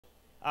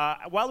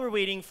While we're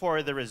waiting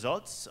for the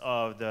results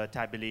of the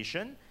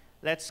tabulation,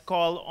 let's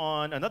call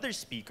on another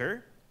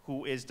speaker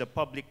who is the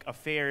Public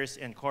Affairs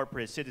and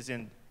Corporate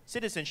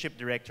Citizenship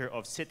Director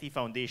of City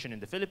Foundation in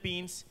the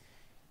Philippines,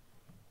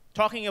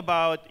 talking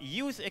about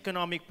youth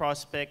economic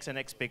prospects and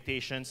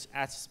expectations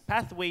as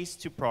pathways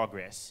to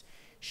progress.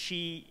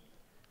 She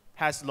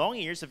has long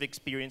years of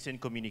experience in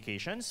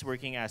communications,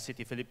 working as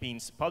City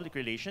Philippines Public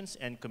Relations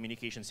and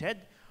Communications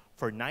Head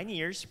for 9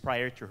 years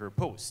prior to her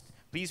post.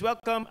 Please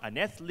welcome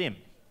Annette Lim.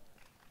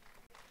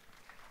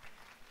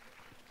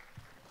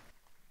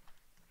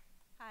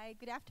 Hi,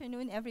 good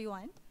afternoon,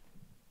 everyone.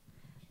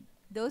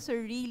 Those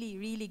are really,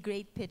 really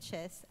great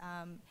pitches,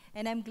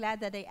 and I'm glad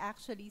that I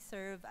actually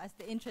serve as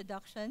the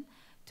introduction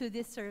to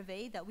this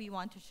survey that we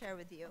want to share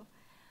with you.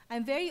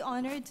 I'm very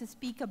honored to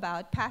speak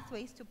about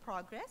Pathways to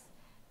Progress.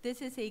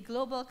 This is a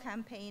global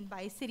campaign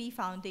by City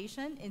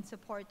Foundation in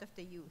support of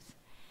the youth.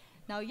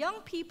 Now,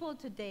 young people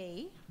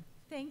today,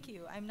 thank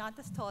you, I'm not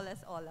as tall as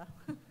Ola.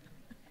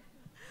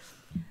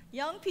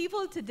 Young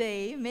people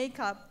today make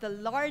up the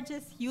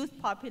largest youth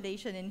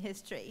population in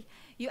history.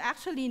 You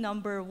actually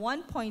number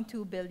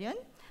 1.2 billion,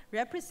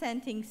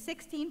 representing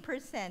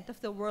 16%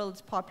 of the world's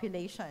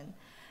population.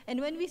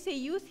 And when we say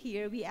youth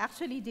here, we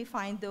actually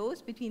define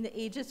those between the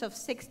ages of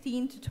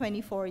 16 to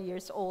 24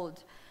 years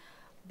old.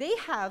 They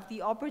have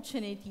the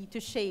opportunity to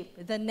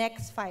shape the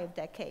next 5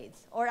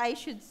 decades, or I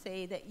should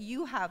say that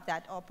you have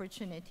that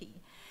opportunity.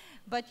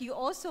 But you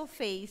also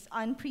face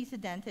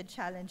unprecedented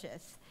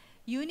challenges.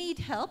 You need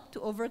help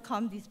to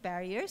overcome these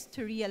barriers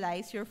to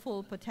realize your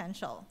full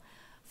potential.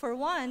 For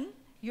one,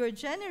 your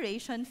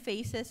generation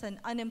faces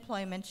an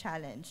unemployment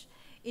challenge.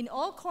 In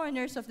all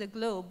corners of the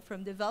globe,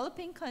 from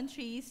developing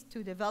countries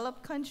to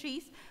developed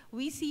countries,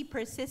 we see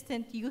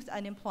persistent youth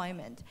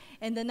unemployment,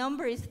 and the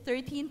number is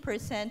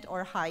 13%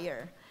 or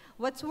higher.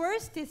 What's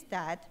worse is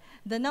that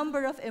the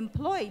number of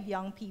employed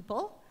young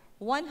people,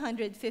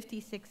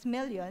 156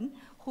 million,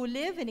 who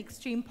live in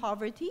extreme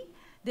poverty,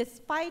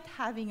 despite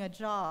having a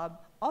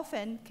job,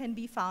 often can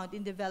be found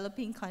in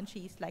developing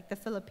countries like the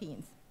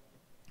Philippines.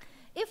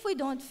 If we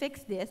don't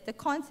fix this, the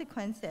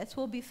consequences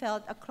will be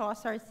felt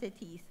across our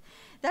cities.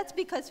 That's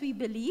because we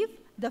believe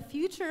the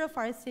future of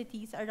our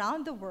cities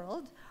around the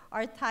world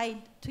are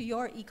tied to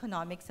your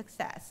economic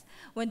success.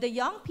 When the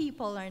young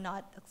people are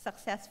not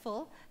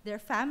successful, their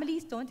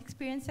families don't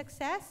experience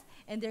success,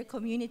 and their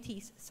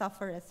communities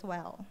suffer as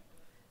well.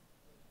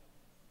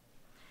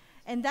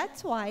 And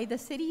that's why the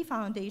City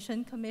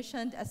Foundation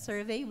commissioned a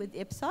survey with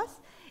Ipsos.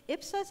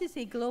 Ipsos is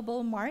a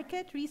global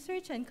market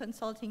research and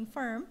consulting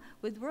firm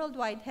with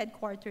worldwide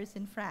headquarters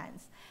in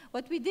France.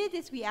 What we did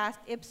is we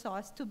asked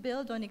Ipsos to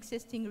build on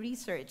existing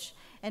research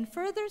and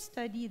further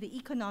study the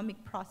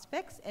economic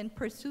prospects and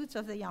pursuits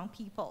of the young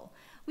people.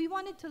 We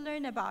wanted to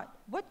learn about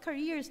what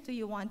careers do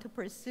you want to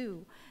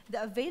pursue,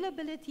 the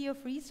availability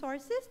of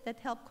resources that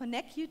help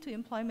connect you to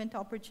employment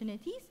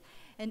opportunities,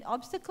 and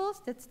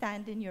obstacles that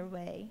stand in your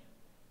way.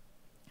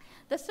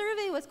 The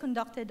survey was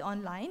conducted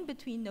online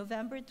between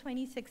November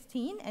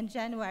 2016 and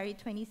January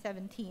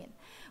 2017.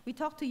 We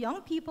talked to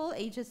young people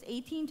ages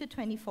 18 to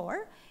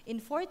 24 in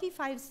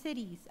 45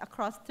 cities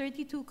across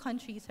 32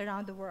 countries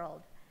around the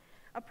world.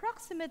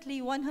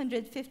 Approximately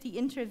 150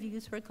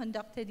 interviews were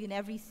conducted in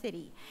every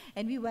city,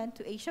 and we went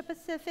to Asia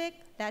Pacific,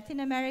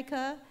 Latin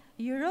America,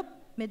 Europe,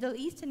 Middle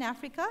East and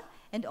Africa,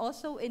 and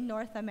also in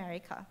North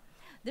America.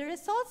 The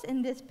results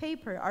in this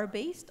paper are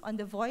based on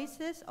the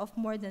voices of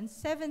more than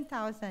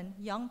 7,000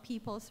 young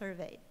people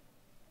surveyed.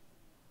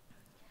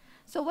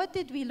 So what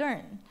did we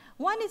learn?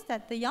 One is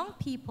that the young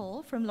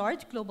people from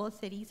large global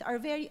cities are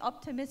very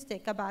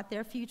optimistic about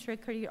their future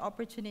career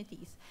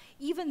opportunities,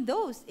 even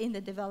those in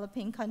the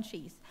developing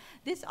countries.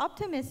 This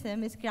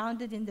optimism is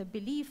grounded in the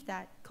belief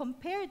that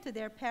compared to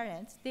their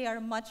parents, they are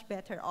much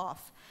better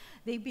off.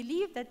 They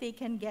believe that they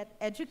can get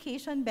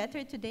education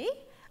better today,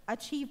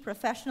 achieve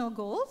professional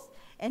goals,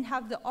 and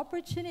have the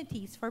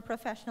opportunities for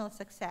professional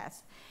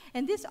success.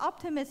 And this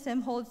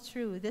optimism holds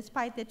true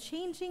despite the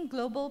changing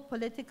global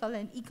political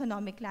and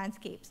economic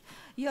landscapes.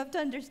 You have to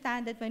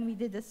understand that when we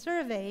did the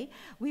survey,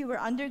 we were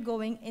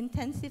undergoing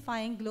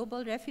intensifying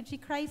global refugee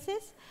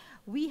crisis.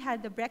 We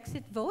had the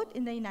Brexit vote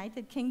in the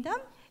United Kingdom,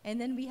 and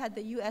then we had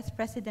the US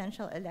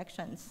presidential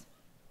elections.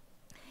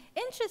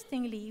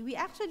 Interestingly, we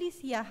actually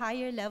see a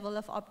higher level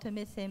of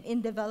optimism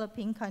in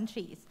developing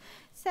countries.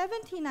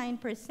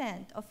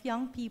 79% of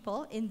young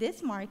people in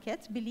these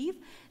markets believe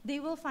they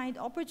will find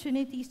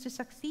opportunities to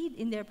succeed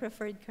in their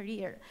preferred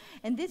career.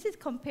 And this is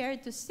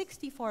compared to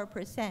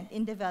 64%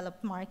 in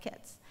developed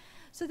markets.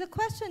 So the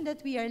question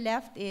that we are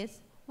left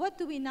is, what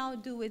do we now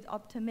do with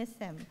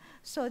optimism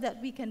so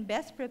that we can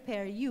best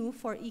prepare you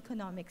for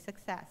economic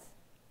success?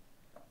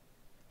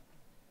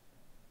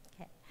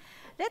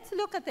 Let's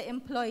look at the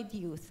employed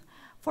youth.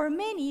 For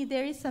many,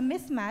 there is a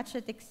mismatch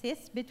that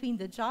exists between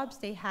the jobs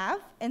they have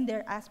and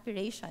their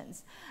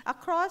aspirations.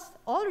 Across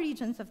all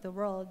regions of the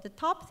world, the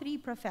top 3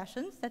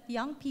 professions that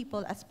young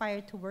people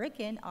aspire to work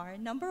in are,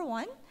 number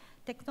 1,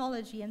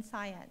 technology and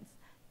science,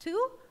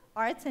 2,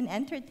 arts and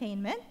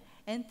entertainment,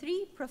 and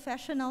 3,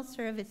 professional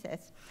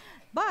services.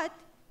 But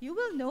you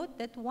will note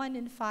that 1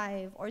 in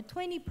 5 or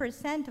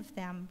 20% of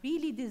them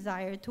really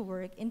desire to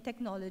work in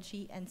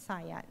technology and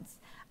science,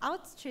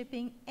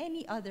 outstripping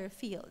any other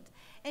field.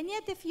 And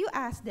yet if you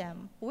ask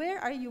them, where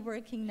are you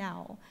working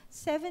now?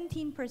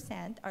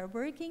 17% are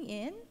working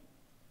in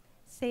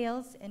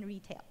sales and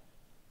retail.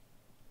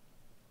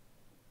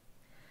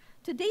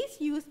 Today's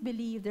youth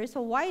believe there's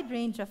a wide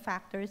range of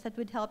factors that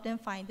would help them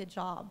find a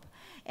job.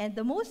 And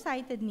the most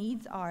cited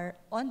needs are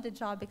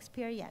on-the-job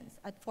experience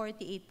at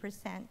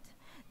 48%.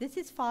 This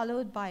is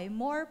followed by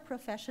more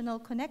professional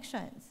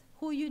connections.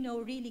 Who you know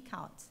really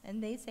counts,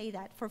 and they say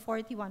that for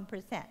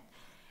 41%.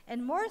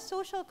 And more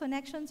social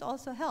connections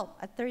also help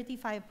at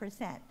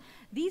 35%.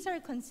 These are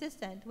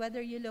consistent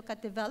whether you look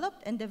at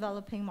developed and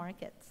developing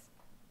markets.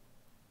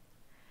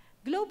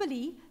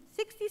 Globally,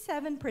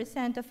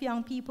 67% of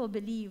young people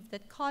believe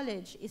that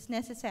college is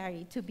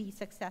necessary to be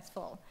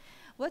successful.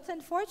 What's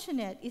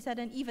unfortunate is that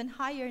an even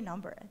higher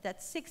number, that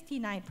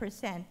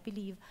 69%,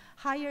 believe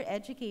higher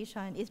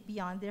education is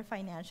beyond their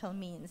financial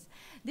means.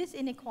 This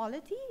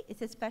inequality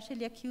is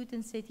especially acute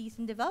in cities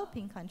in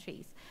developing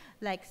countries,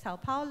 like Sao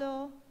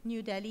Paulo,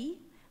 New Delhi,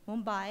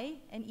 Mumbai,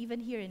 and even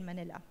here in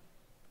Manila.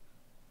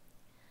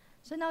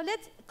 So now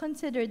let's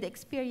consider the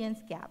experience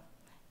gap.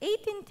 8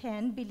 in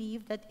 10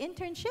 believe that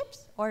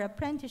internships or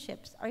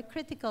apprenticeships are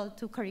critical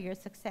to career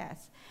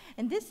success.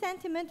 And this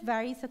sentiment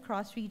varies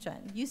across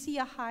region. You see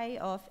a high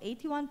of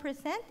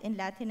 81% in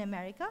Latin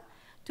America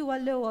to a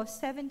low of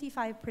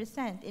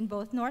 75% in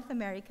both North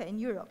America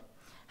and Europe.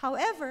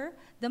 However,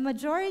 the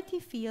majority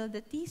feel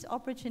that these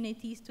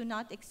opportunities do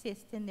not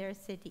exist in their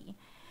city.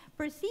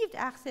 Perceived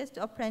access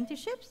to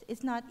apprenticeships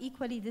is not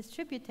equally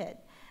distributed,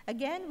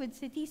 again, with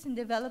cities in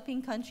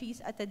developing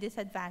countries at a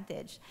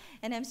disadvantage.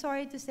 And I'm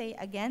sorry to say,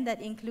 again,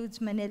 that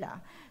includes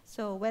Manila.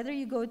 So whether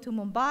you go to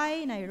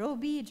Mumbai,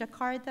 Nairobi,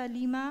 Jakarta,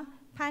 Lima,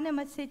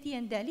 Panama City,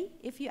 and Delhi,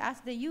 if you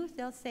ask the youth,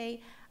 they'll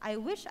say, I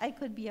wish I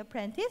could be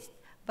apprenticed,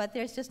 but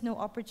there's just no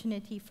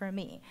opportunity for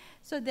me.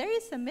 So there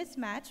is a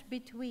mismatch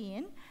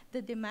between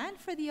the demand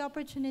for the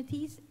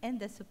opportunities and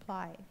the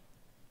supply.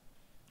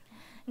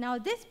 Now,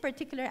 this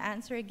particular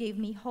answer gave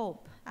me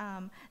hope.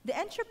 The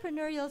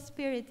entrepreneurial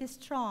spirit is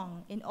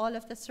strong in all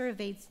of the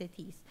surveyed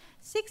cities.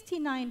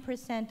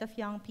 69% of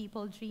young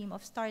people dream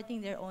of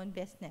starting their own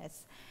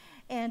business.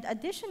 And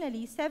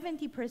additionally,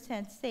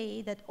 70%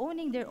 say that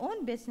owning their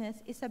own business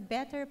is a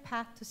better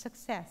path to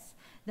success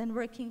than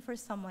working for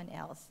someone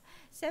else.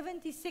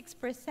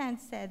 76%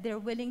 said they're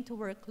willing to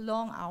work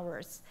long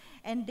hours,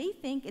 and they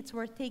think it's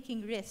worth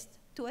taking risks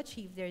to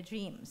achieve their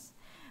dreams.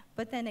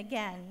 But then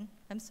again,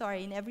 I'm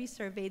sorry, in every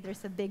survey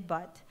there's a big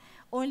but.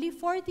 Only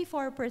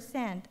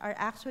 44% are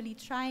actually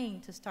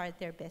trying to start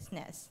their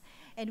business.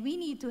 And we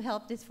need to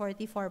help this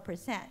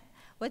 44%.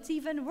 What's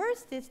even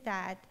worse is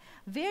that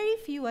very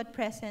few at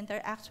present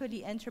are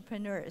actually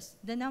entrepreneurs.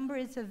 The number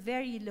is a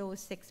very low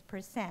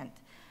 6%.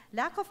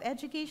 Lack of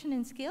education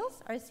and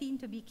skills are seen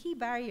to be key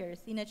barriers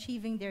in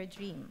achieving their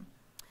dream.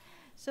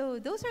 So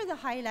those are the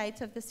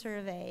highlights of the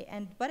survey.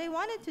 And what I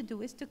wanted to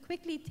do is to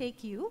quickly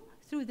take you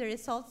through the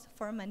results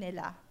for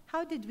Manila.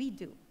 How did we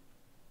do?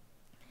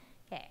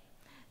 Okay.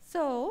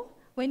 So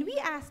when we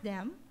asked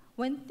them,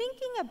 when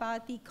thinking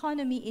about the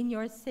economy in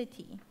your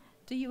city,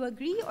 do you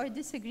agree or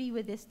disagree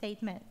with this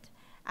statement?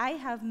 I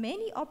have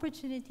many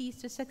opportunities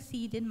to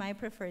succeed in my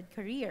preferred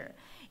career.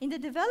 In the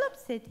developed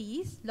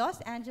cities, Los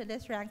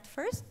Angeles ranked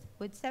first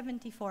with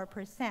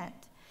 74%.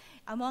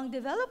 Among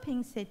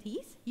developing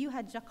cities, you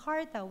had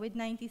Jakarta with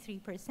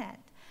 93%.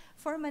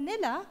 For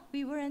Manila,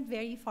 we weren't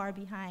very far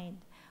behind.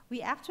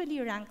 We actually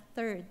ranked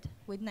third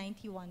with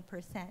 91%.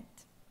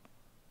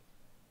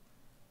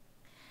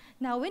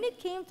 Now, when it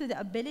came to the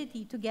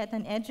ability to get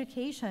an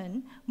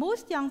education,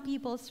 most young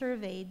people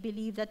surveyed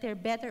believe that they're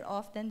better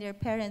off than their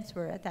parents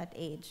were at that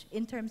age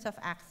in terms of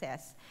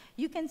access.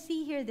 You can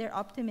see here their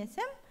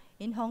optimism.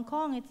 In Hong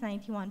Kong, it's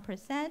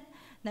 91%.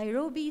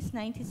 Nairobi is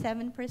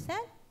 97%.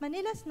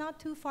 Manila's not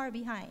too far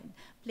behind,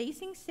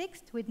 placing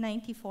sixth with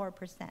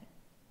 94%.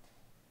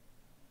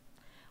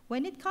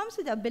 When it comes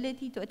to the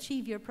ability to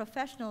achieve your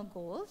professional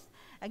goals,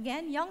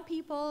 again, young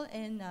people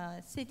in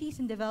cities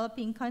in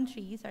developing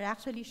countries are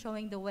actually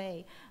showing the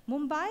way.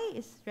 Mumbai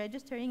is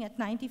registering at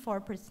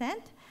 94%,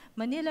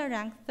 Manila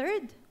ranked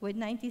third with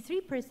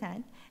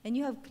 93%, and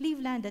you have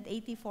Cleveland at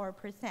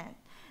 84%.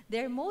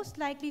 They're most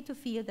likely to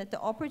feel that the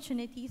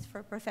opportunities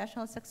for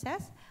professional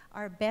success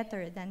are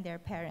better than their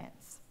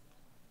parents.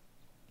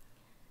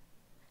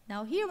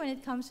 Now here, when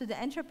it comes to the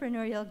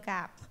entrepreneurial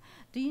gap,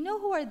 do you know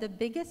who are the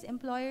biggest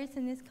employers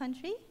in this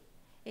country?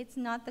 It's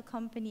not the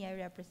company I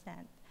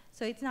represent.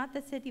 So it's not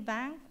the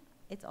Citibank,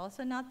 it's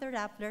also not the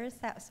Rapplers,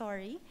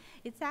 sorry.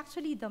 It's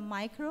actually the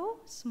micro,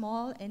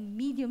 small, and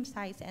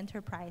medium-sized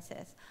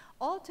enterprises.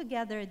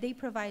 Altogether, they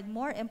provide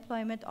more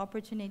employment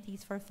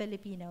opportunities for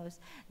Filipinos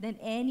than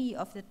any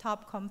of the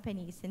top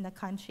companies in the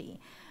country.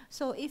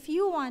 So if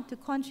you want to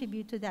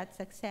contribute to that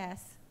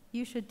success,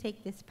 you should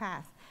take this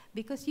path,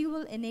 because you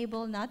will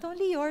enable not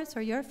only yours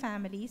or your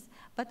families,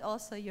 but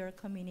also your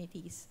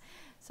communities.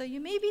 So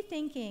you may be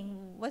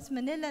thinking, was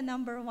Manila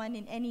 #1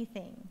 in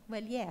anything?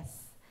 Well,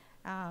 yes.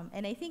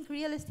 And I think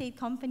real estate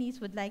companies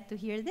would like to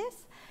hear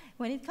this.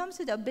 When it comes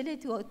to the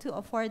ability to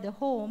afford a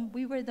home,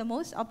 we were the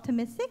most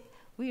optimistic.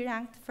 We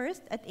ranked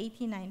first at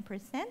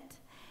 89%,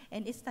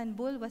 and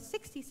Istanbul was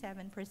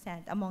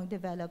 67% among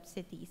developed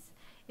cities.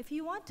 If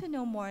you want to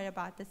know more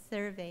about the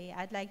survey,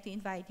 I'd like to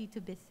invite you to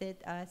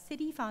visit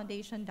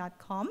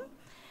cityfoundation.com,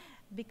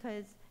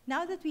 because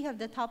now that we have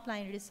the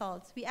top-line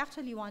results, we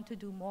actually want to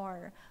do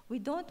more. We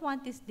don't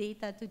want this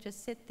data to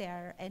just sit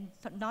there and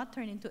not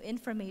turn into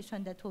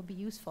information that will be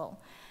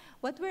useful.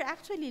 What we're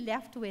actually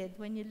left with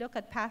when you look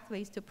at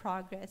pathways to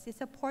progress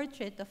is a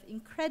portrait of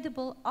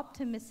incredible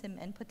optimism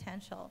and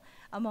potential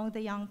among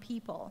the young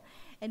people.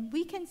 And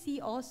we can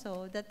see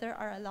also that there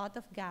are a lot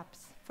of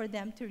gaps for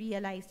them to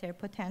realize their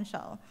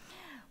potential.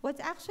 What's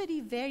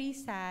actually very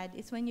sad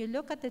is when you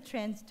look at the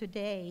trends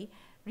today,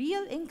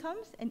 real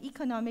incomes and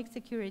economic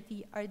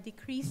security are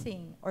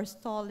decreasing or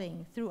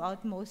stalling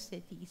throughout most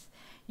cities.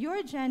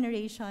 Your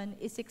generation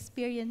is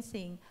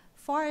experiencing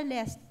far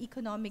less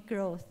economic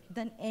growth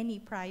than any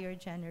prior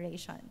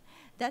generation.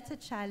 That's a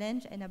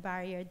challenge and a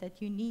barrier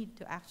that you need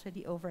to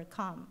actually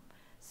overcome.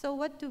 So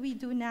what do we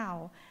do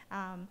now?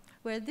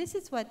 Well, this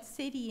is what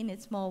City in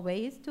its small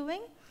way is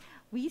doing.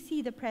 We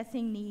see the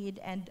pressing need,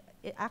 and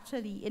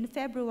actually in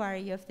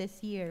February of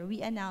this year,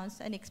 we announced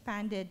an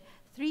expanded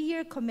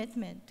 3-year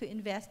commitment to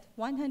invest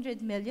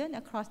 $100 million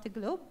across the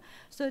globe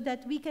so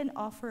that we can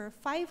offer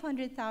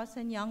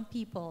 500,000 young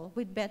people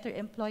with better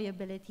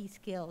employability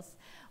skills.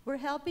 We're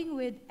helping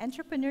with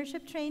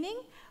entrepreneurship training,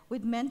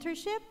 with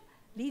mentorship,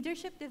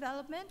 leadership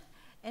development,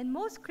 and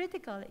most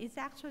critical is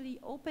actually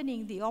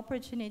opening the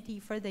opportunity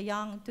for the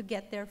young to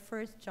get their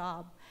first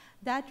job.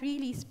 That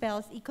really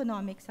spells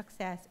economic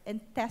success and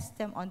tests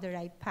them on the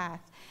right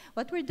path.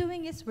 What we're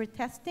doing is we're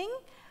testing,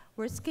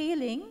 we're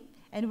scaling,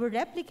 and we're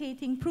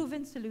replicating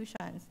proven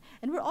solutions.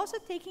 And we're also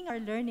taking our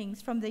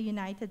learnings from the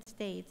United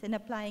States and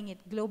applying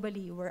it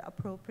globally where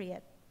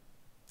appropriate.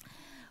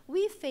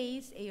 We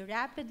face a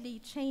rapidly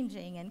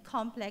changing and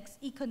complex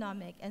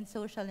economic and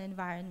social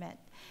environment.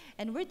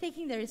 And we're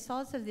taking the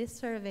results of this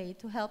survey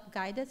to help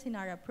guide us in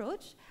our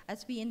approach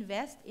as we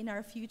invest in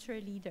our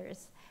future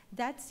leaders.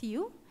 That's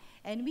you,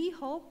 and we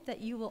hope that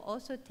you will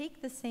also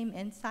take the same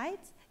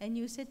insights and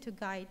use it to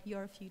guide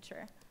your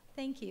future.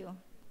 Thank you.